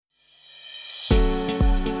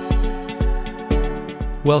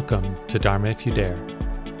Welcome to Dharma If You Dare.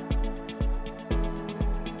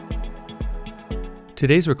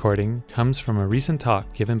 Today's recording comes from a recent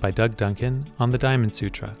talk given by Doug Duncan on the Diamond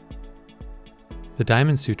Sutra. The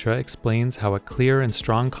Diamond Sutra explains how a clear and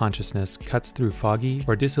strong consciousness cuts through foggy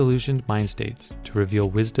or disillusioned mind states to reveal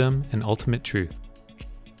wisdom and ultimate truth.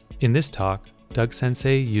 In this talk, Doug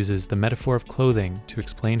Sensei uses the metaphor of clothing to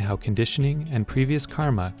explain how conditioning and previous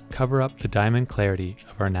karma cover up the diamond clarity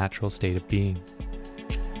of our natural state of being.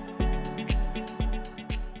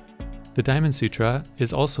 The Diamond Sutra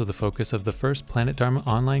is also the focus of the first Planet Dharma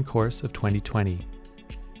online course of 2020.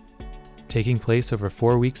 Taking place over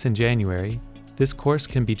 4 weeks in January, this course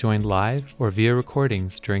can be joined live or via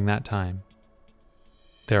recordings during that time.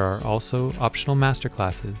 There are also optional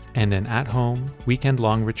masterclasses and an at-home,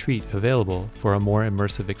 weekend-long retreat available for a more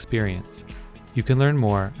immersive experience. You can learn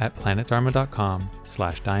more at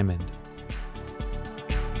planetdharma.com/diamond.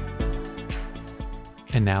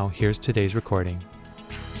 And now here's today's recording.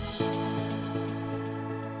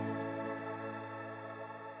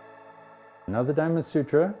 Now the Diamond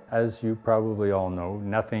Sutra, as you probably all know,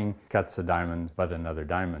 nothing cuts a diamond but another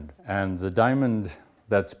diamond. And the diamond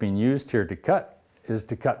that's being used here to cut is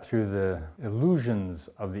to cut through the illusions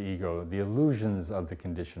of the ego, the illusions of the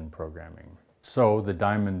conditioned programming. So the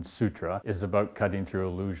Diamond Sutra is about cutting through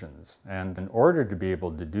illusions. And in order to be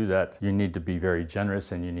able to do that, you need to be very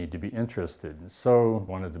generous and you need to be interested. So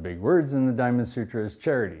one of the big words in the Diamond Sutra is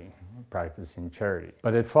charity. Practicing charity.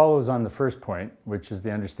 But it follows on the first point, which is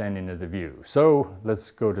the understanding of the view. So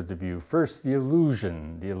let's go to the view first, the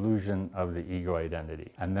illusion of the ego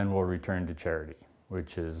identity. And then we'll return to charity,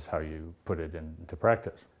 which is how you put it into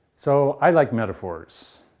practice. So I like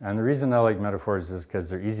metaphors. And the reason I like metaphors is because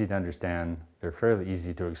they're easy to understand, they're fairly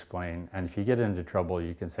easy to explain, and if you get into trouble,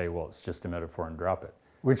 you can say, well, it's just a metaphor and drop it.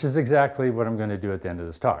 Which is exactly what I'm going to do at the end of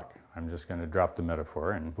this talk. I'm just going to drop the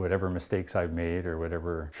metaphor, and whatever mistakes I've made or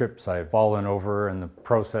whatever trips I've fallen over in the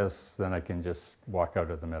process, then I can just walk out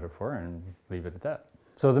of the metaphor and leave it at that.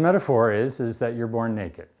 So the metaphor is that you're born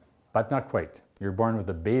naked, but not quite. You're born with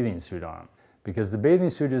a bathing suit on, because the bathing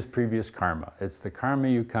suit is previous karma. It's the karma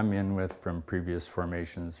you come in with from previous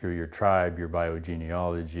formations through your tribe, your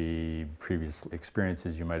biogenealogy, previous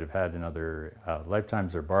experiences you might have had in other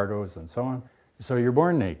lifetimes or bardos and so on. So you're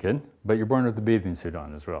born naked, but you're born with the bathing suit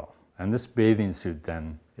on as well. And this bathing suit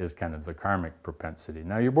then is kind of the karmic propensity.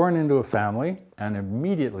 Now you're born into a family, and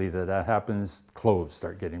immediately that happens, clothes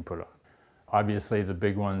start getting put on. Obviously the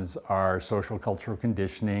big ones are social cultural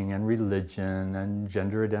conditioning and religion and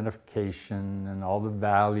gender identification and all the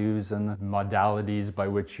values and the modalities by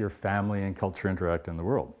which your family and culture interact in the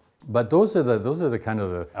world. But those are the kind of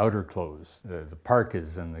the outer clothes, the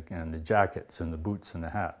parkas and the jackets and the boots and the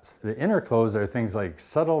hats. The inner clothes are things like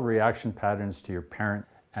subtle reaction patterns to your parent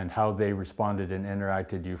and how they responded and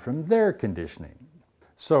interacted you from their conditioning.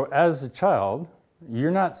 So as a child, you're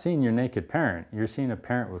not seeing your naked parent, you're seeing a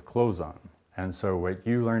parent with clothes on. And so what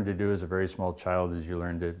you learn to do as a very small child is you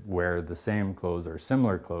learn to wear the same clothes or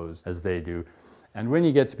similar clothes as they do. And when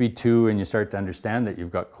you get to be 2 and you start to understand that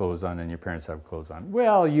you've got clothes on and your parents have clothes on,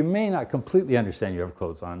 well, you may not completely understand you have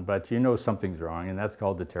clothes on, but you know something's wrong, and that's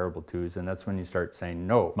called the terrible twos, and that's when you start saying,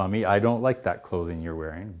 no, Mommy, I don't like that clothing you're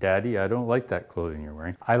wearing. Daddy, I don't like that clothing you're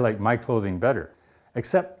wearing. I like my clothing better.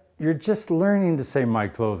 Except you're just learning to say my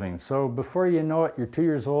clothing. So before you know it, you're 2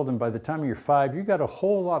 years old, and by the time you're 5, you've got a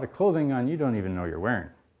whole lot of clothing on you don't even know you're wearing.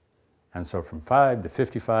 And so from 5 to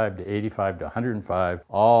 55 to 85 to 105,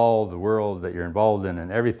 all the world that you're involved in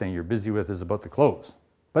and everything you're busy with is about the clothes.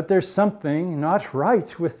 But there's something not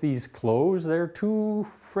right with these clothes. They're too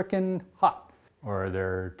frickin' hot, or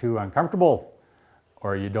they're too uncomfortable,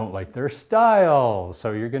 or you don't like their style,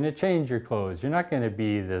 so you're going to change your clothes. You're not going to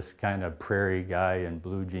be this kind of prairie guy in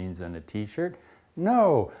blue jeans and a t-shirt.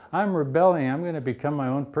 No, I'm rebelling. I'm going to become my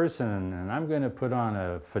own person, and I'm going to put on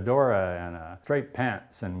a fedora and a striped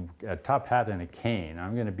pants and a top hat and a cane.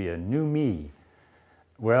 I'm going to be a new me.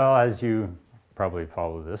 Well, as you probably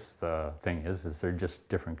follow this, the thing is they're just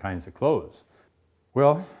different kinds of clothes.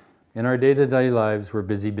 Well, in our day-to-day lives, we're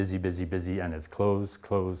busy, and it's clothes.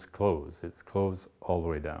 It's clothes all the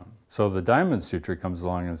way down. So the Diamond Sutra comes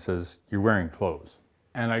along and says, you're wearing clothes.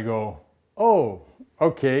 And I go, oh,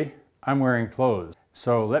 okay. I'm wearing clothes.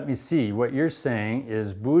 So let me see, what you're saying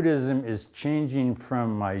is Buddhism is changing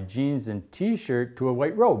from my jeans and t-shirt to a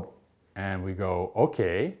white robe. And we go,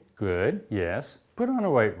 okay, good, yes. Put on a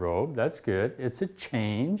white robe, that's good. It's a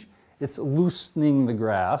change. It's loosening the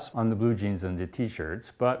grasp on the blue jeans and the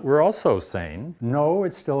t-shirts, but we're also saying, no,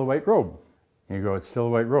 it's still a white robe. You go, it's still a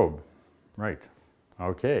white robe. Right,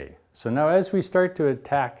 okay. So now as we start to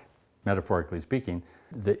attack, metaphorically speaking,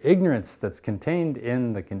 the ignorance that's contained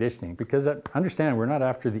in the conditioning, because understand, we're not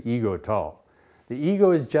after the ego at all. The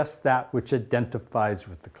ego is just that which identifies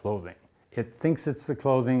with the clothing. It thinks it's the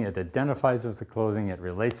clothing, it identifies with the clothing, it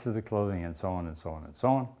relates to the clothing, and so on and so on and so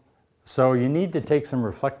on. So you need to take some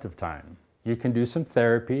reflective time. You can do some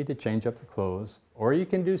therapy to change up the clothes, or you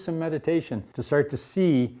can do some meditation to start to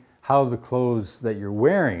see how the clothes that you're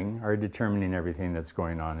wearing are determining everything that's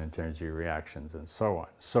going on in terms of your reactions and so on.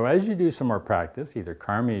 So as you do some more practice, either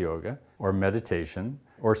karma yoga or meditation,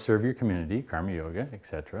 or serve your community, karma yoga,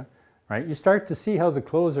 etc., right? You start to see how the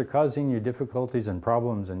clothes are causing you difficulties and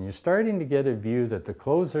problems, and you're starting to get a view that the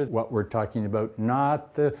clothes are what we're talking about,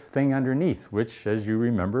 not the thing underneath, which, as you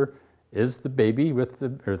remember, is the baby with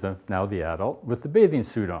now the adult with the bathing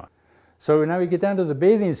suit on. So now we get down to the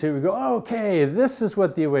bathing suit, we go, okay, this is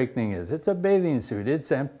what the awakening is. It's a bathing suit,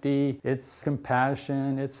 it's empty, it's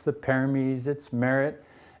compassion, it's the paramis, it's merit.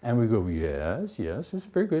 And we go, yes, it's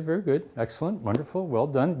very good, excellent, wonderful, well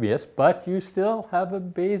done, yes, but you still have a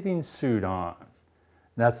bathing suit on.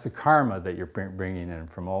 That's the karma that you're bringing in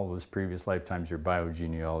from all those previous lifetimes, your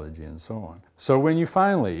biogenealogy and so on. So when you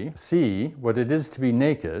finally see what it is to be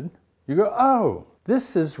naked, you go, oh,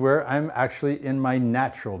 this is where I'm actually in my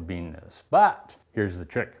natural beingness. But here's the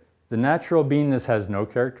trick. The natural beingness has no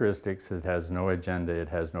characteristics, it has no agenda, it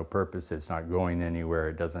has no purpose, it's not going anywhere,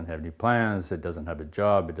 it doesn't have any plans, it doesn't have a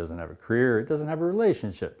job, it doesn't have a career, it doesn't have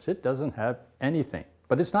relationships, it doesn't have anything.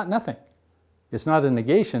 But it's not nothing. It's not a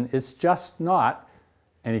negation, it's just not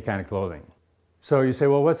any kind of clothing. So you say,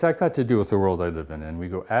 well, what's that got to do with the world I live in? And we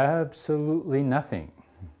go, absolutely nothing.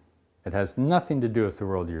 It has nothing to do with the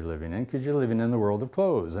world you're living in, because you're living in the world of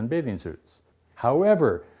clothes and bathing suits.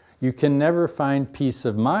 However, you can never find peace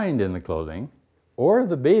of mind in the clothing or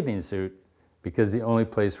the bathing suit, because the only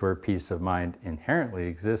place where peace of mind inherently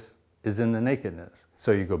exists is in the nakedness.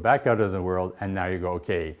 So you go back out of the world, and now you go,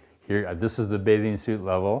 okay, here, this is the bathing suit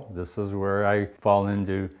level. This is where I fall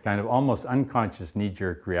into kind of almost unconscious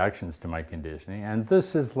knee-jerk reactions to my conditioning. And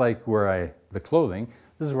this is like where the clothing,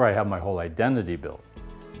 this is where I have my whole identity built.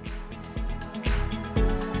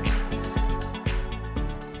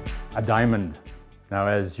 A diamond. Now,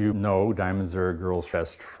 as you know, diamonds are a girl's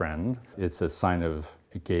best friend. It's a sign of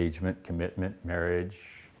engagement, commitment, marriage,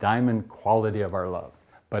 diamond quality of our love.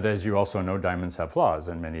 But as you also know, diamonds have flaws,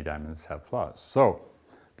 and many diamonds have flaws. So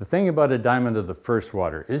the thing about a diamond of the first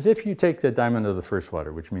water is, if you take the diamond of the first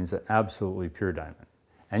water, which means an absolutely pure diamond,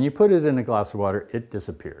 and you put it in a glass of water, it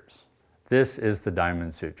disappears. This is the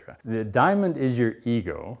Diamond Sutra. The diamond is your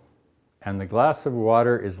ego, and the glass of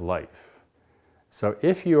water is life. So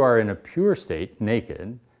if you are in a pure state,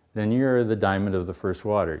 naked, then you're the diamond of the first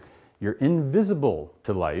water. You're invisible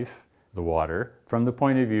to life, the water, from the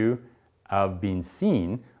point of view of being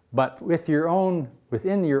seen, but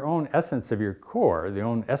within your own essence of your core, the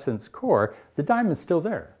own essence core, the diamond's still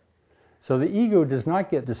there. So the ego does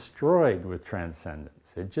not get destroyed with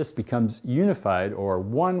transcendence. It just becomes unified or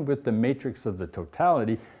one with the matrix of the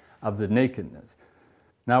totality of the nakedness.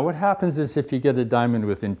 Now what happens is, if you get a diamond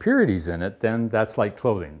with impurities in it, then that's like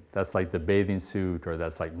clothing. That's like the bathing suit, or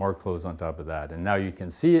that's like more clothes on top of that. And now you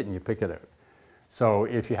can see it and you pick it out. So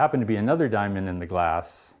if you happen to be another diamond in the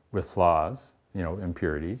glass with flaws,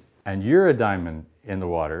 impurities, and you're a diamond in the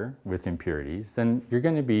water with impurities, then you're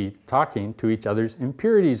going to be talking to each other's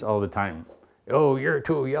impurities all the time. Oh, you're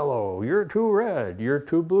too yellow, you're too red, you're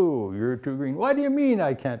too blue, you're too green. What do you mean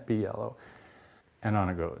I can't be yellow? And on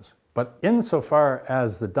it goes. But insofar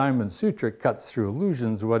as the Diamond Sutra cuts through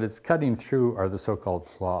illusions, what it's cutting through are the so-called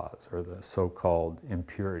flaws, or the so-called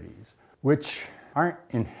impurities, which aren't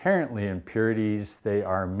inherently impurities. They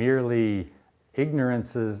are merely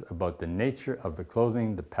ignorances about the nature of the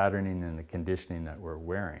clothing, the patterning, and the conditioning that we're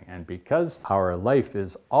wearing. And because our life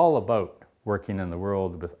is all about working in the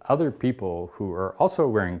world with other people who are also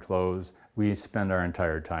wearing clothes, we spend our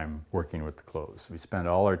entire time working with the clothes. We spend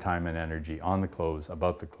all our time and energy on the clothes,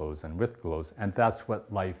 about the clothes, and with clothes. And that's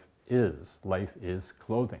what life is. Life is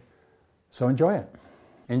clothing. So enjoy it.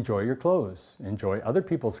 Enjoy your clothes. Enjoy other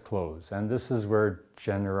people's clothes. And this is where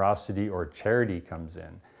generosity or charity comes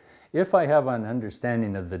in. If I have an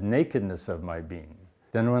understanding of the nakedness of my being,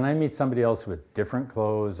 then when I meet somebody else with different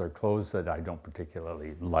clothes, or clothes that I don't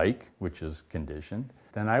particularly like, which is conditioned,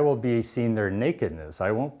 then I will be seeing their nakedness.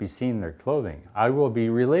 I won't be seeing their clothing. I will be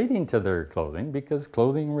relating to their clothing, because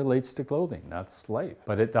clothing relates to clothing. That's life.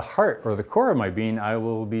 But at the heart or the core of my being, I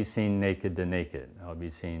will be seeing naked to naked. I'll be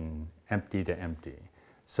seeing empty to empty.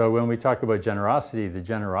 So when we talk about generosity, the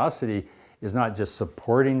generosity is not just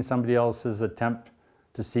supporting somebody else's attempt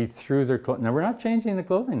to see through their clothing. Now, we're not changing the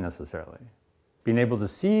clothing necessarily. Being able to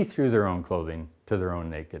see through their own clothing to their own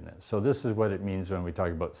nakedness. So this is what it means when we talk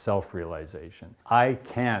about self-realization. I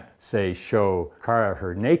can't say show Kara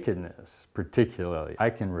her nakedness particularly. I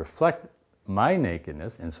can reflect my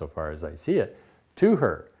nakedness, insofar as I see it, to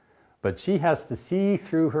her. But she has to see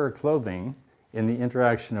through her clothing in the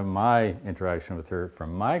interaction of my interaction with her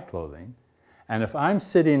from my clothing. And if I'm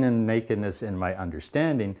sitting in nakedness in my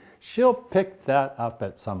understanding, she'll pick that up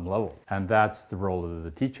at some level. And that's the role of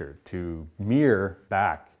the teacher, to mirror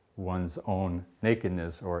back one's own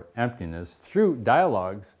nakedness or emptiness through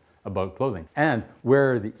dialogues about clothing. And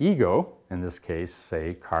where the ego, in this case,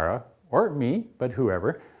 say Kara or me, but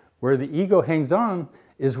whoever, where the ego hangs on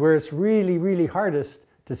is where it's really, really hardest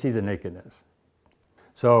to see the nakedness.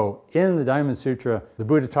 So in the Diamond Sutra, the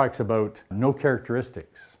Buddha talks about no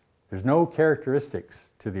characteristics. There's no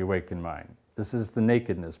characteristics to the awakened mind. This is the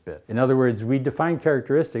nakedness bit. In other words, we define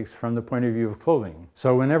characteristics from the point of view of clothing.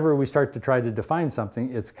 So whenever we start to try to define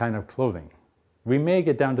something, it's kind of clothing. We may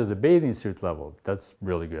get down to the bathing suit level. That's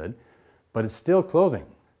really good. But it's still clothing.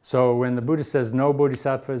 So when the Buddha says no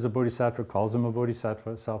bodhisattva is a bodhisattva, calls him a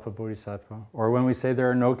bodhisattva, self a bodhisattva, or when we say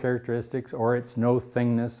there are no characteristics, or it's no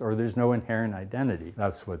thingness, or there's no inherent identity,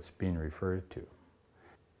 that's what's being referred to.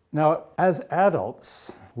 Now, as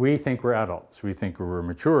adults, we think we're adults. We think we're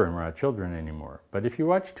mature and we're not children anymore. But if you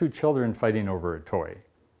watch two children fighting over a toy,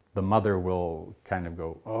 the mother will kind of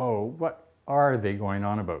go, oh, what are they going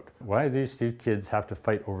on about? Why do these two kids have to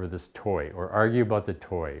fight over this toy, or argue about the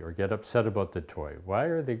toy, or get upset about the toy? Why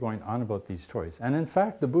are they going on about these toys? And in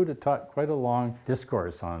fact, the Buddha taught quite a long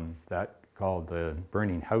discourse on that called the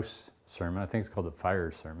Burning House Sermon. I think it's called the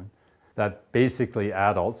Fire Sermon. That basically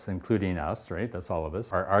adults, including us, right, that's all of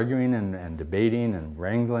us, are arguing and debating and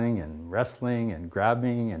wrangling and wrestling and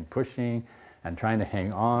grabbing and pushing and trying to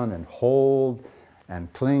hang on and hold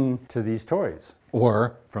and cling to these toys.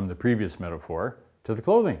 Or, from the previous metaphor, to the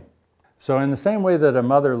clothing. So in the same way that a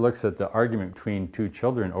mother looks at the argument between two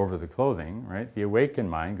children over the clothing, right, the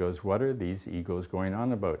awakened mind goes, what are these egos going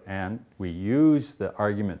on about? And we use the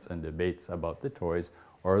arguments and debates about the toys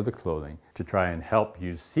or the clothing to try and help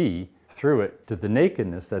you see through it to the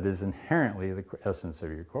nakedness that is inherently the essence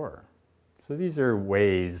of your core. So these are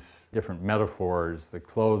ways, different metaphors, the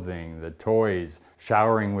clothing, the toys,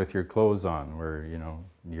 showering with your clothes on, where, you know,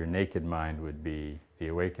 your naked mind would be the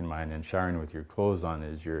awakened mind, and showering with your clothes on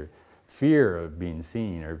is your fear of being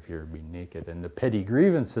seen or fear of being naked. And the petty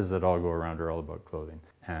grievances that all go around are all about clothing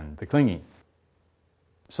and the clinging.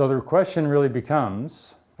 So the question really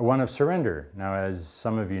becomes one of surrender. Now, as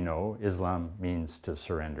some of you know, Islam means to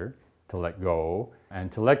surrender, to let go.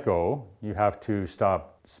 And to let go, you have to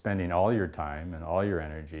stop spending all your time and all your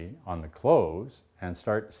energy on the clothes and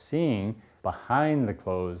start seeing behind the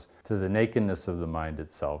clothes to the nakedness of the mind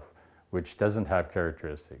itself, which doesn't have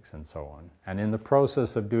characteristics and so on. And in the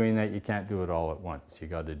process of doing that, you can't do it all at once. You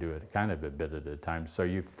got to do it kind of a bit at a time. So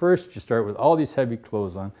you start with all these heavy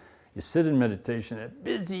clothes on. You sit in meditation, and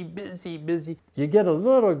busy. You get a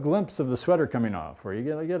little glimpse of the sweater coming off, or you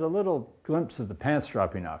get a little glimpse of the pants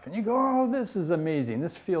dropping off, and you go, oh, this is amazing.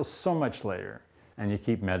 This feels so much lighter. And you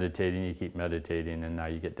keep meditating, and now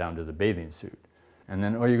you get down to the bathing suit. And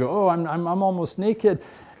then, or you go, oh, I'm almost naked.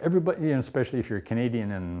 Everybody, you know, especially if you're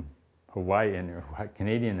Canadian in Hawaii,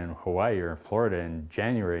 or in Florida in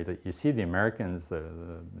January, that you see the Americans,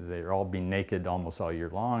 they're all being naked almost all year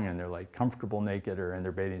long, and they're like comfortable naked or in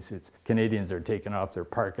their bathing suits. Canadians are taking off their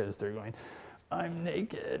parkas, they're going, I'm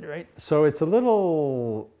naked, right? So it's a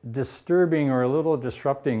little disturbing or a little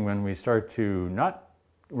disrupting when we start to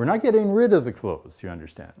we're not getting rid of the clothes, you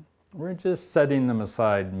understand. We're just setting them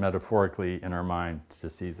aside metaphorically in our mind to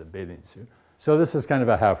see the bathing suit. So this is kind of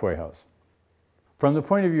a halfway house. From the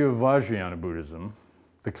point of view of Vajrayana Buddhism,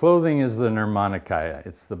 the clothing is the Nirmanakaya.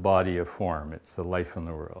 It's the body of form. It's the life in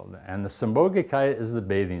the world. And the Sambhogakaya is the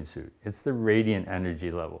bathing suit. It's the radiant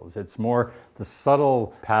energy levels. It's more the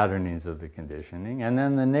subtle patternings of the conditioning. And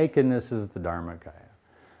then the nakedness is the Dharmakaya.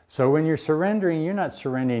 So when you're surrendering, you're not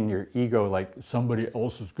surrendering your ego like somebody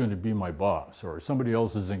else is going to be my boss, or somebody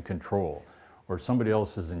else is in control, or somebody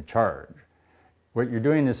else is in charge. What you're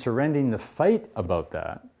doing is surrendering the fight about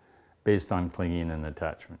that based on clinging and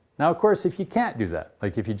attachment. Now, of course, if you can't do that,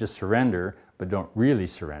 like if you just surrender but don't really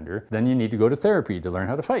surrender, then you need to go to therapy to learn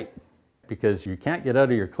how to fight. Because you can't get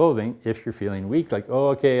out of your clothing if you're feeling weak, like, oh,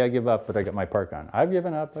 okay, I give up, but I got my park on. I've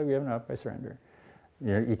given up, I surrender.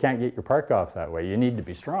 You can't get your park off that way. You need to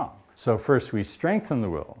be strong. So first we strengthen the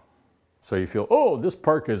will. So you feel, oh, this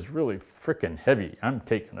park is really frickin' heavy. I'm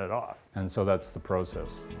taking it off. And so that's the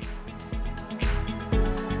process.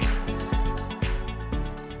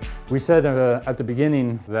 We said at the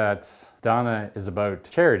beginning that dana is about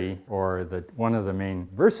charity, or that one of the main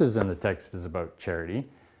verses in the text is about charity,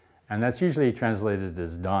 and that's usually translated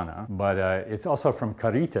as dana, but it's also from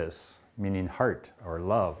caritas, meaning heart or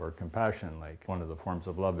love or compassion. Like one of the forms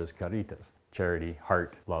of love is caritas, charity,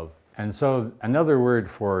 heart, love. And so another word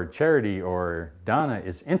for charity or dana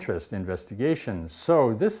is interest, investigation.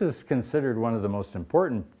 So this is considered one of the most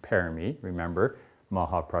important parami, remember,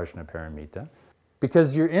 Mahaprajna Paramita,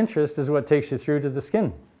 because your interest is what takes you through to the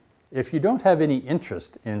skin. If you don't have any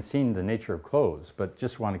interest in seeing the nature of clothes, but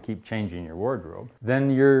just want to keep changing your wardrobe,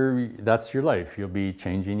 then that's your life. You'll be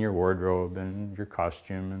changing your wardrobe and your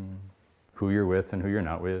costume and who you're with and who you're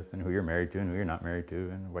not with, and who you're married to and who you're not married to,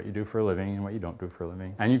 and what you do for a living and what you don't do for a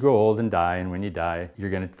living. And you grow old and die, and when you die,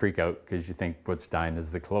 you're going to freak out because you think what's dying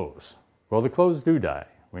is the clothes. Well, the clothes do die.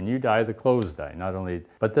 When you die, the clothes die. Not only,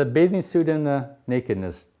 but the bathing suit and the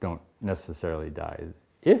nakedness don't necessarily die.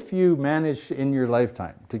 If you manage in your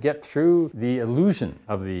lifetime to get through the illusion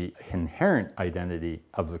of the inherent identity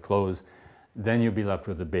of the clothes, then you'll be left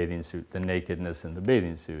with the bathing suit, the nakedness in the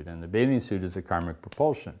bathing suit. And the bathing suit is a karmic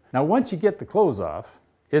propulsion. Now, once you get the clothes off,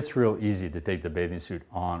 it's real easy to take the bathing suit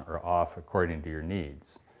on or off according to your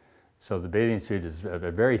needs. So the bathing suit is a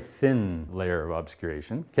very thin layer of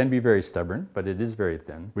obscuration. Can be very stubborn, but it is very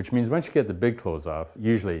thin, which means once you get the big clothes off,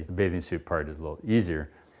 usually the bathing suit part is a little easier.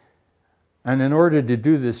 And in order to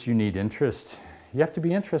do this, you need interest. You have to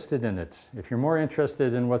be interested in it. If you're more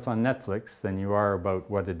interested in what's on Netflix than you are about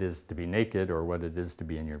what it is to be naked or what it is to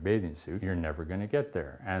be in your bathing suit, you're never going to get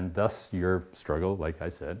there. And thus your struggle, like I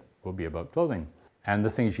said, will be about clothing. And the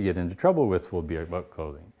things you get into trouble with will be about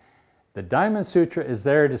clothing. The Diamond Sutra is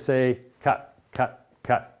there to say, cut, cut,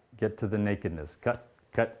 cut, get to the nakedness. Cut,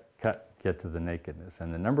 cut, cut, get to the nakedness.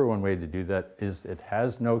 And the number one way to do that is it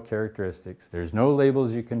has no characteristics. There's no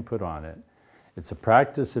labels you can put on it. It's a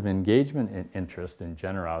practice of engagement in interest and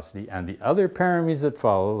generosity, and the other paramis that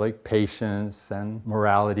follow, like patience and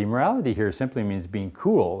morality. Morality here simply means being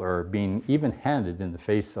cool or being even-handed in the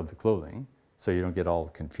face of the clothing, so you don't get all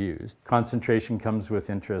confused. Concentration comes with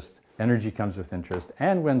interest, energy comes with interest,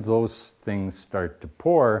 and when those things start to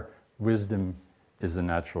pour, wisdom is the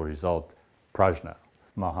natural result. Prajna,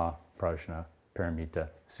 Mahaprajna Paramita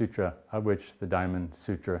Sutra, of which the Diamond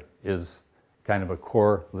Sutra is kind of a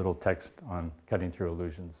core little text on cutting through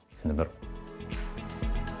illusions in the middle.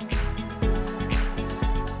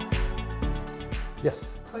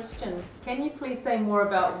 Yes? Question. Can you please say more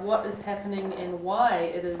about what is happening and why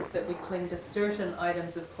it is that we cling to certain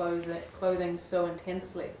items of clothing so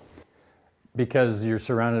intensely? Because you're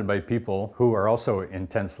surrounded by people who are also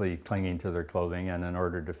intensely clinging to their clothing, and in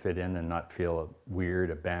order to fit in and not feel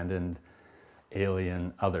weird, abandoned,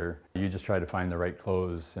 alien, other, you just try to find the right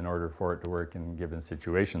clothes in order for it to work in given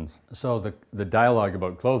situations. So the dialogue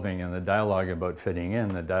about clothing and the dialogue about fitting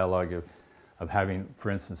in, the dialogue of having, for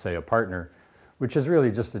instance, say a partner, which is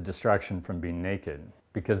really just a distraction from being naked.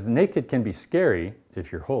 Because naked can be scary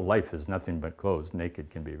if your whole life is nothing but clothes. Naked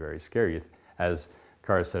can be very scary. As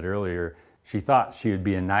Cara said earlier, she thought she would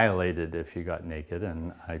be annihilated if she got naked,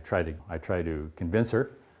 and I try to convince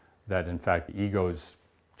her that in fact ego's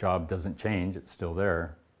job doesn't change, it's still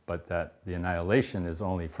there, but that the annihilation is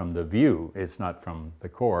only from the view, it's not from the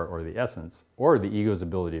core or the essence or the ego's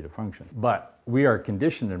ability to function. But we are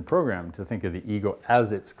conditioned and programmed to think of the ego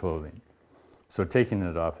as its clothing. So taking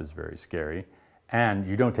it off is very scary, and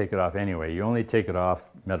you don't take it off anyway. You only take it off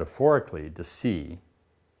metaphorically to see,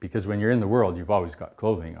 because when you're in the world, you've always got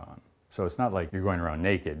clothing on. So it's not like you're going around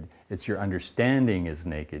naked. It's your understanding is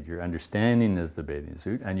naked. Your understanding is the bathing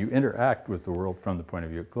suit, and you interact with the world from the point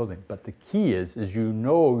of view of clothing. But the key is you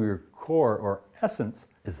know your core or essence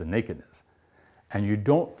is the nakedness. And you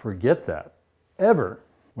don't forget that ever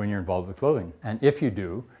when you're involved with clothing. And if you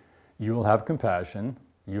do, you will have compassion,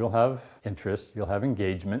 you'll have interest, you'll have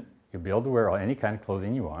engagement, you'll be able to wear any kind of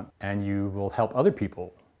clothing you want, and you will help other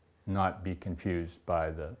people not be confused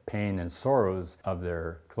by the pain and sorrows of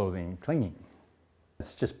their clothing clinging.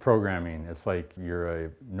 It's just programming. It's like you're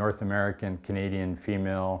a North American, Canadian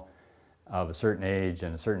female of a certain age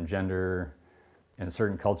and a certain gender in a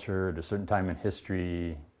certain culture at a certain time in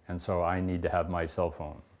history, and so I need to have my cell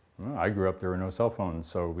phone. Well, I grew up, there were no cell phones,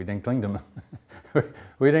 so we didn't cling to them.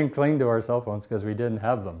 We didn't cling to our cell phones because we didn't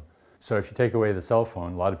have them. So if you take away the cell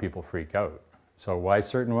phone, a lot of people freak out. So why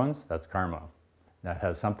certain ones? That's karma. That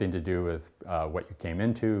has something to do with what you came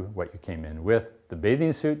into, what you came in with. The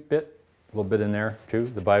bathing suit bit, a little bit in there too,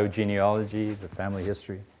 the biogenealogy, the family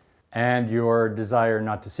history, and your desire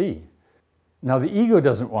not to see. Now the ego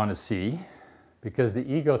doesn't want to see because the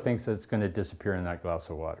ego thinks that it's going to disappear in that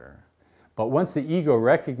glass of water. But once the ego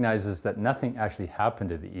recognizes that nothing actually happened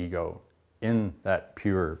to the ego in that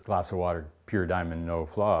pure glass of water, pure diamond, no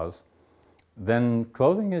flaws, then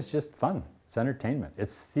clothing is just fun. It's entertainment.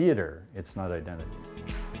 It's theater. It's not identity.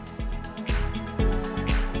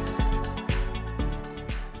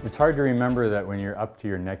 It's hard to remember that when you're up to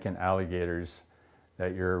your neck in alligators,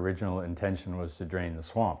 that your original intention was to drain the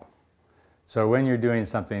swamp. So when you're doing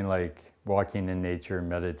something like walking in nature,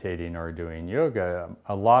 meditating, or doing yoga,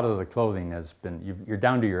 a lot of the clothing has been, you're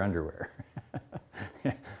down to your underwear.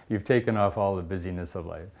 You've taken off all the busyness of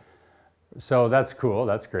life. So that's cool,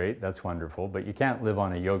 that's great, that's wonderful, but you can't live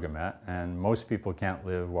on a yoga mat, and most people can't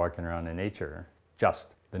live walking around in nature. Just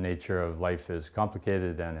the nature of life is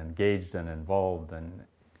complicated and engaged and involved and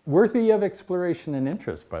worthy of exploration and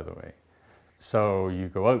interest, by the way. So you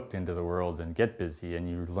go out into the world and get busy, and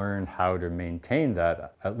you learn how to maintain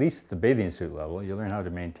that, at least the bathing suit level. You learn how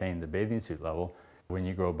to maintain the bathing suit level when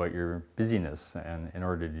you go about your busyness. And in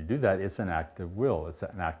order to do that, it's an act of will, it's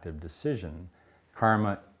an act of decision.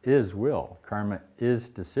 Karma is will, karma is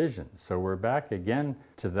decision. So we're back again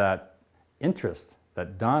to that interest,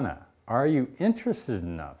 that dana. Are you interested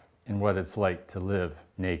enough in what it's like to live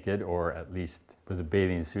naked, or at least with a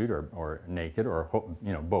bathing suit, or naked, or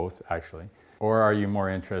both actually? Or are you more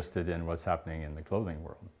interested in what's happening in the clothing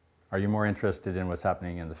world? Are you more interested in what's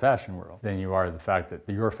happening in the fashion world than you are the fact that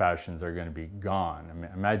your fashions are going to be gone? I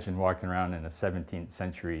mean, imagine walking around in a 17th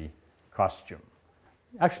century costume.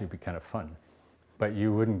 Actually, it'd be kind of fun. But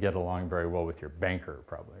you wouldn't get along very well with your banker,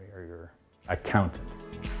 probably, or your accountant.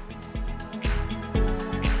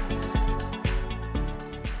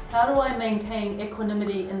 How do I maintain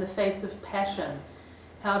equanimity in the face of passion?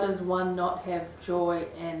 How does one not have joy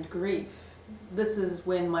and grief? This is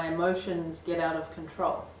when my emotions get out of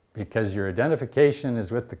control. Because your identification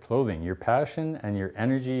is with the clothing. Your passion and your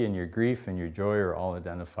energy and your grief and your joy are all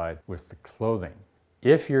identified with the clothing.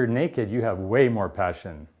 If you're naked, you have way more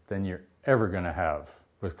passion than you're ever going to have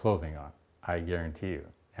with clothing on, I guarantee you.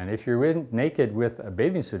 And if you're naked with a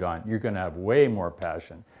bathing suit on, you're going to have way more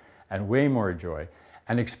passion and way more joy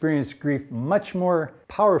and experience grief much more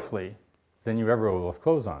powerfully than you ever will with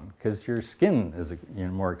clothes on, because your skin is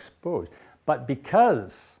more exposed. But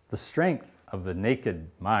because the strength of the naked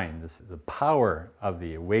mind, the power of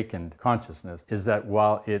the awakened consciousness, is that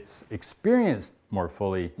while it's experienced more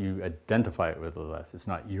fully, you identify it with it less. It's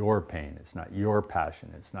not your pain, it's not your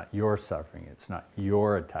passion, it's not your suffering, it's not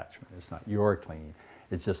your attachment, it's not your clinging.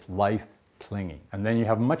 It's just life clinging. And then you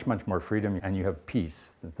have much, much more freedom, and you have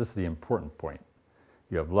peace. This is the important point.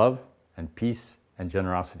 You have love and peace and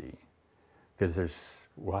generosity. Because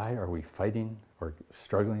why are we fighting or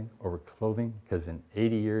struggling over clothing? Because in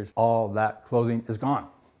 80 years, all that clothing is gone.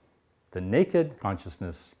 The naked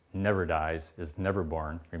consciousness never dies, is never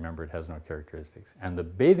born. Remember, it has no characteristics. And the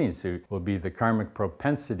bathing suit will be the karmic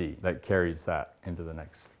propensity that carries that into the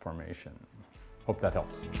next formation. Hope that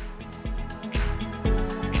helps.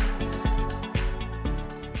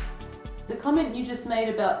 The comment you just made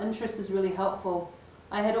about interest is really helpful.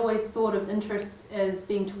 I had always thought of interest as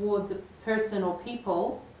being towards a person or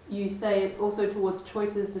people. You say it's also towards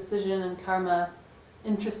choices, decision, and karma,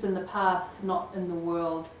 interest in the path, not in the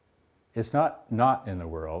world. It's not in the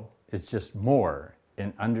world, it's just more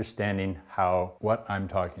in understanding what I'm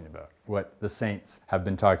talking about, what the saints have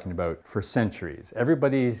been talking about for centuries.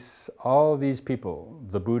 All these people,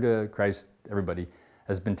 the Buddha, Christ, everybody,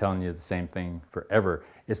 has been telling you the same thing forever.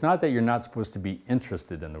 It's not that you're not supposed to be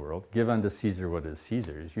interested in the world. Give unto Caesar what is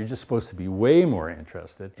Caesar's. You're just supposed to be way more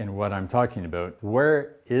interested in what I'm talking about.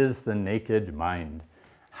 Where is the naked mind?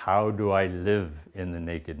 How do I live in the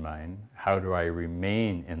naked mind? How do I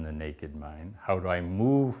remain in the naked mind? How do I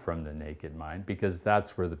move from the naked mind? Because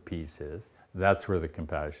that's where the peace is. That's where the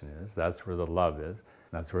compassion is. That's where the love is.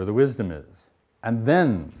 That's where the wisdom is. And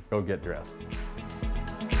then go get dressed.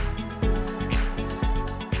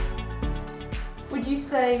 Would you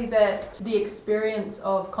say that the experience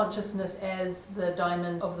of consciousness as the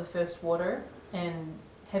diamond of the first water and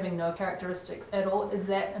having no characteristics at all, is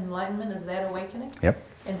that enlightenment? Is that awakening? Yep.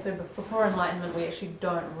 And so before enlightenment, we actually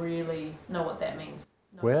don't really know what that means.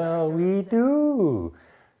 Well, we do.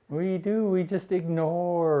 We just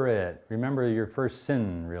ignore it. Remember your first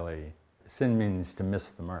sin, really. Sin means to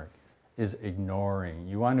miss the mark, is ignoring.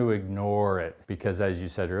 You want to ignore it because, as you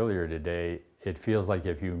said earlier today, it feels like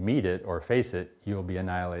if you meet it or face it, you'll be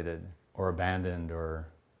annihilated or abandoned, or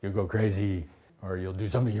you'll go crazy, or you'll do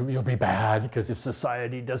something, you'll be bad, because if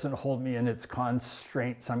society doesn't hold me in its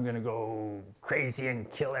constraints, I'm going to go crazy and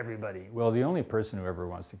kill everybody. Well, the only person who ever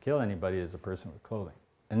wants to kill anybody is a person with clothing.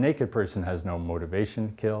 A naked person has no motivation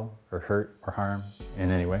to kill or hurt or harm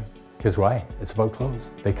in any way. Because why? It's about clothes.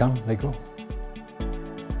 They come, they go.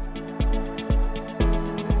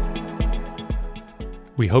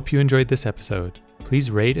 We hope you enjoyed this episode. Please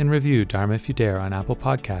rate and review Dharma If You Dare on Apple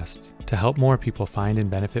Podcasts to help more people find and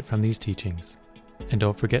benefit from these teachings. And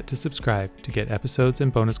don't forget to subscribe to get episodes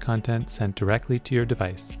and bonus content sent directly to your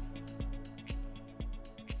device.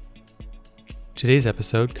 Today's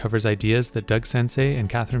episode covers ideas that Doug Sensei and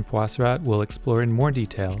Catherine Poisserat will explore in more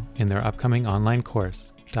detail in their upcoming online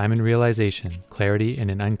course, Diamond Realization, Clarity in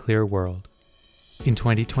an Unclear World. In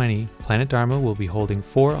 2020, Planet Dharma will be holding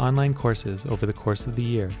 4 online courses over the course of the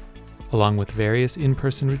year, along with various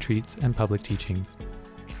in-person retreats and public teachings.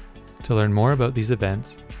 To learn more about these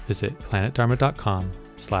events, visit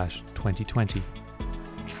planetdharma.com/2020.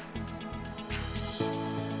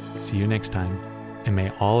 See you next time, and may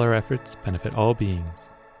all our efforts benefit all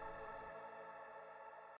beings.